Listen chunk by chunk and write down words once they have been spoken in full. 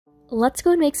Let's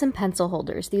go and make some pencil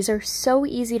holders. These are so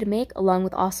easy to make, along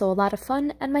with also a lot of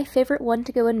fun, and my favorite one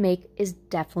to go and make is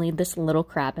definitely this little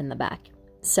crab in the back.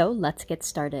 So let's get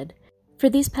started. For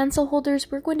these pencil holders,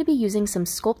 we're going to be using some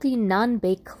Sculpey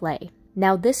non-bake clay.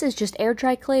 Now this is just air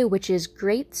dry clay, which is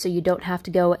great, so you don't have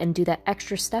to go and do that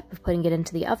extra step of putting it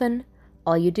into the oven.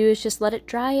 All you do is just let it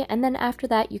dry, and then after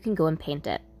that you can go and paint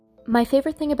it. My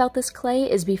favorite thing about this clay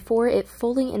is before it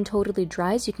fully and totally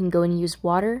dries, you can go and use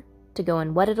water to go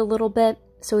and wet it a little bit,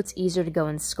 so it's easier to go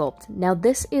and sculpt. Now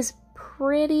this is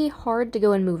pretty hard to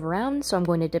go and move around, so I'm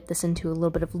going to dip this into a little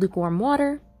bit of lukewarm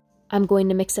water. I'm going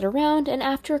to mix it around, and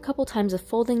after a couple times of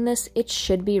folding this, it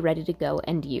should be ready to go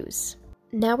and use.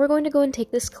 Now we're going to go and take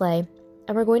this clay,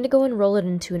 and we're going to go and roll it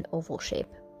into an oval shape.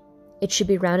 It should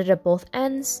be rounded at both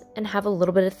ends and have a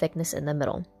little bit of thickness in the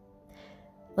middle.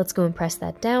 Let's go and press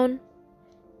that down,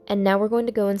 and now we're going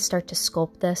to go and start to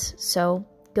sculpt this, so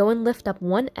go and lift up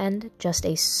one end, just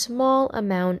a small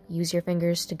amount. Use your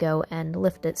fingers to go and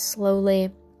lift it slowly,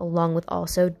 along with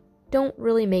also don't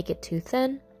really make it too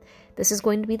thin. This is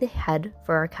going to be the head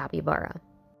for our capybara.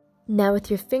 Now with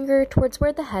your finger towards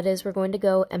where the head is, we're going to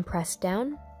go and press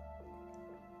down.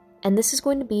 And this is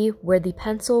going to be where the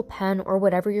pencil, pen, or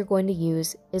whatever you're going to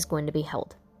use is going to be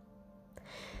held.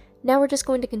 Now we're just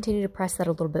going to continue to press that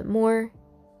a little bit more,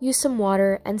 use some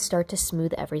water, and start to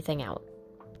smooth everything out.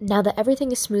 Now that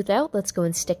everything is smoothed out, let's go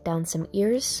and stick down some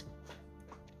ears.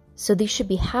 So these should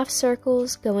be half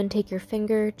circles. Go and take your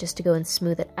finger just to go and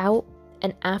smooth it out.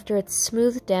 And after it's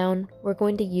smoothed down, we're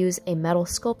going to use a metal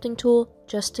sculpting tool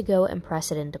just to go and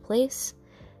press it into place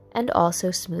and also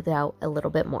smooth it out a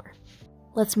little bit more.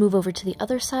 Let's move over to the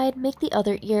other side, make the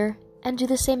other ear, and do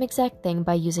the same exact thing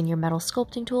by using your metal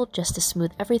sculpting tool just to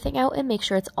smooth everything out and make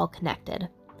sure it's all connected.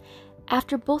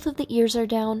 After both of the ears are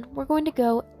down, we're going to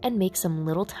go and make some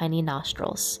little tiny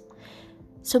nostrils.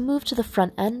 So move to the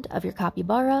front end of your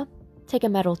capybara, take a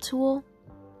metal tool,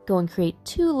 go and create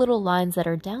two little lines that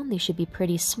are down. These should be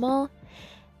pretty small.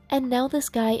 And now this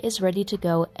guy is ready to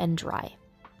go and dry.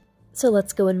 So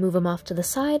let's go and move him off to the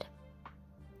side.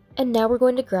 And now we're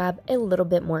going to grab a little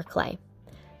bit more clay.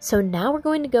 So now we're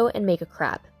going to go and make a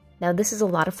crab. Now this is a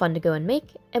lot of fun to go and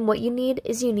make, and what you need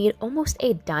is almost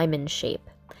a diamond shape.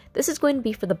 This is going to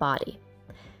be for the body.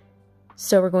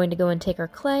 So we're going to go and take our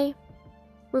clay,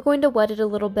 we're going to wet it a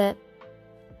little bit,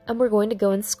 and we're going to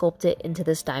go and sculpt it into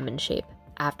this diamond shape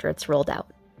after it's rolled out.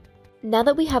 Now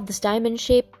that we have this diamond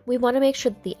shape, we want to make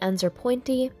sure that the ends are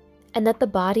pointy and that the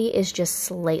body is just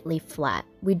slightly flat.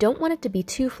 We don't want it to be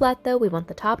too flat though, we want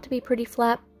the top to be pretty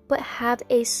flat, but have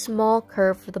a small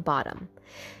curve for the bottom.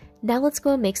 Now let's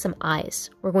go and make some eyes.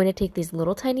 We're going to take these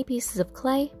little tiny pieces of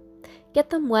clay, get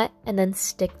them wet, and then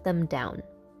stick them down.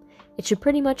 It should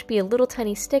pretty much be a little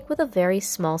tiny stick with a very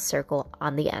small circle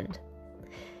on the end.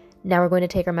 Now we're going to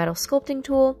take our metal sculpting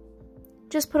tool,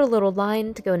 just put a little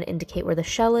line to go and indicate where the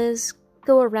shell is,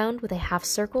 go around with a half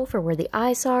circle for where the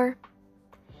eyes are,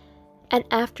 and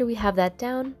after we have that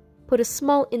down, put a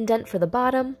small indent for the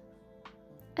bottom,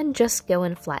 and just go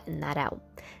and flatten that out.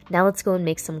 Now let's go and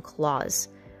make some claws.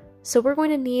 So we're going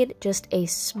to need just a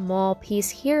small piece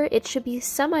here. It should be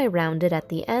semi-rounded at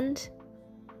the end.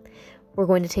 We're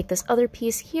going to take this other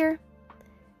piece here,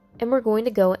 and we're going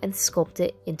to go and sculpt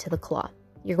it into the claw.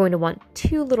 You're going to want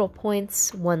two little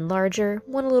points, one larger,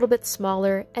 one a little bit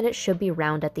smaller, and it should be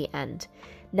round at the end.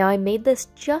 Now I made this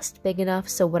just big enough,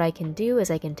 so what I can do is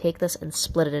I can take this and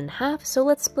split it in half. So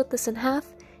let's split this in half,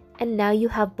 and now you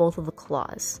have both of the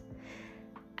claws.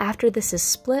 After this is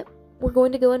split, we're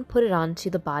going to go and put it onto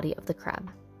the body of the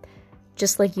crab.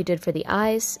 Just like you did for the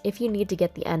eyes, if you need to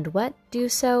get the end wet, do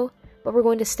so, but we're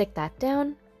going to stick that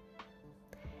down.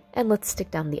 And let's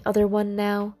stick down the other one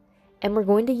now, and we're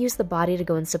going to use the body to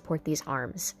go and support these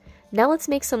arms. Now let's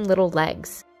make some little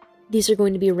legs. These are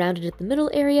going to be rounded at the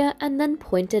middle area and then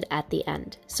pointed at the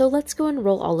end. So let's go and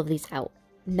roll all of these out.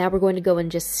 Now we're going to go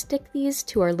and just stick these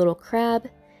to our little crab.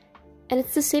 And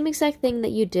it's the same exact thing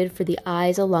that you did for the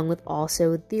eyes, along with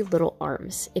also the little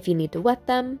arms. If you need to wet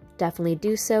them, definitely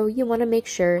do so. You want to make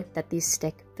sure that these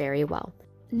stick very well.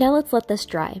 Now let's let this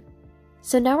dry.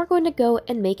 So now we're going to go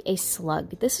and make a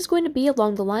slug. This is going to be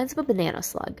along the lines of a banana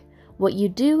slug. What you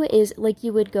do is, like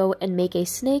you would go and make a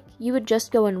snake, you would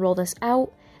just go and roll this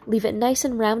out, leave it nice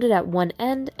and rounded at one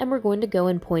end, and we're going to go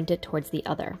and point it towards the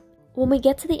other. When we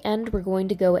get to the end, we're going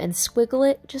to go and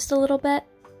squiggle it just a little bit.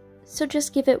 So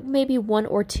just give it maybe 1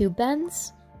 or 2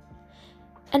 bends.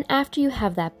 And after you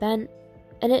have that bent,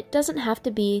 and it doesn't have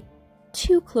to be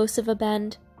too close of a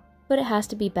bend, but it has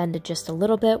to be bended just a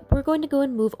little bit, we're going to go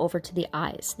and move over to the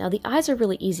eyes. Now the eyes are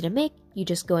really easy to make. You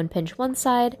just go and pinch one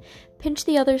side, pinch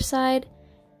the other side,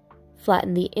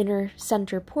 flatten the inner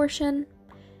center portion,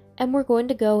 and we're going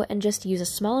to go and just use a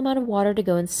small amount of water to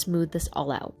go and smooth this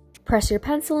all out. Press your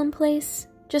pencil in place,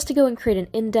 just to go and create an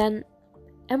indent,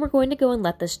 and we're going to go and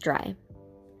let this dry.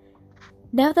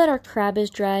 Now that our crab is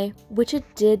dry, which it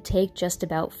did take just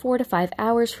about 4 to 5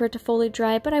 hours for it to fully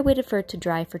dry, but I waited for it to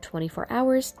dry for 24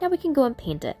 hours, now we can go and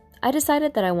paint it. I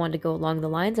decided that I wanted to go along the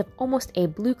lines of almost a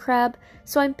blue crab,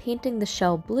 so I'm painting the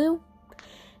shell blue,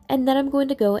 and then I'm going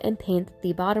to go and paint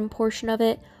the bottom portion of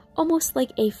it almost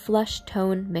like a flesh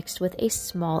tone mixed with a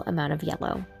small amount of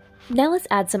yellow. Now let's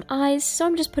add some eyes, so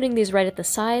I'm just putting these right at the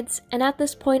sides, and at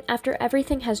this point, after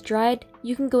everything has dried,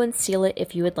 you can go and seal it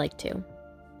if you would like to.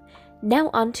 Now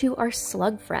onto our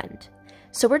slug friend.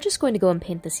 So we're just going to go and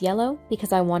paint this yellow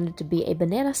because I wanted it to be a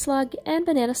banana slug, and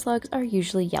banana slugs are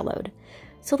usually yellowed.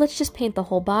 So let's just paint the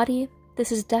whole body.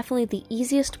 This is definitely the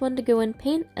easiest one to go and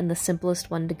paint and the simplest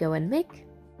one to go and make.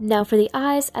 Now for the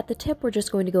eyes, at the tip we're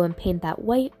just going to go and paint that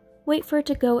white. Wait for it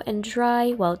to go and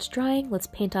dry. While it's drying, let's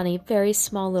paint on a very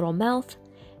small little mouth,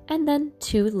 and then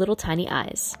 2 little tiny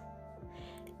eyes.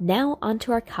 Now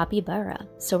onto our capybara.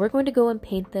 So we're going to go and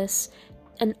paint this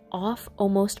an off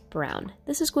almost brown.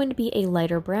 This is going to be a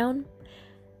lighter brown.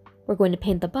 We're going to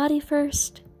paint the body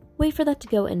first, wait for that to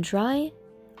go and dry.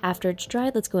 After it's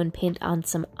dried, let's go and paint on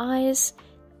some eyes.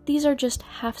 These are just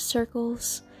half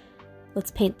circles.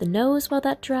 Let's paint the nose while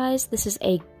that dries. This is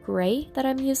a gray that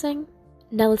I'm using.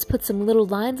 Now let's put some little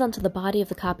lines onto the body of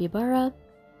the capybara.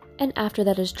 And after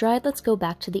that is dried, let's go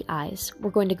back to the eyes. We're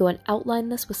going to go and outline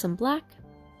this with some black.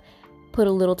 Put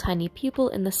a little tiny pupil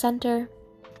in the center.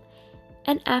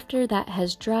 And after that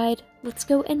has dried, let's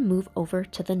go and move over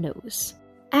to the nose.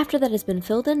 After that has been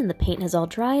filled in and the paint has all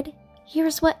dried,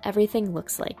 here's what everything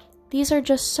looks like. These are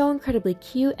just so incredibly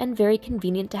cute and very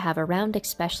convenient to have around,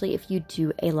 especially if you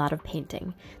do a lot of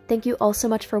painting. Thank you all so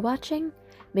much for watching.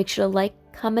 Make sure to like,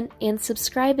 comment, and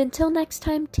subscribe. Until next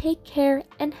time, take care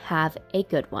and have a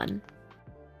good one.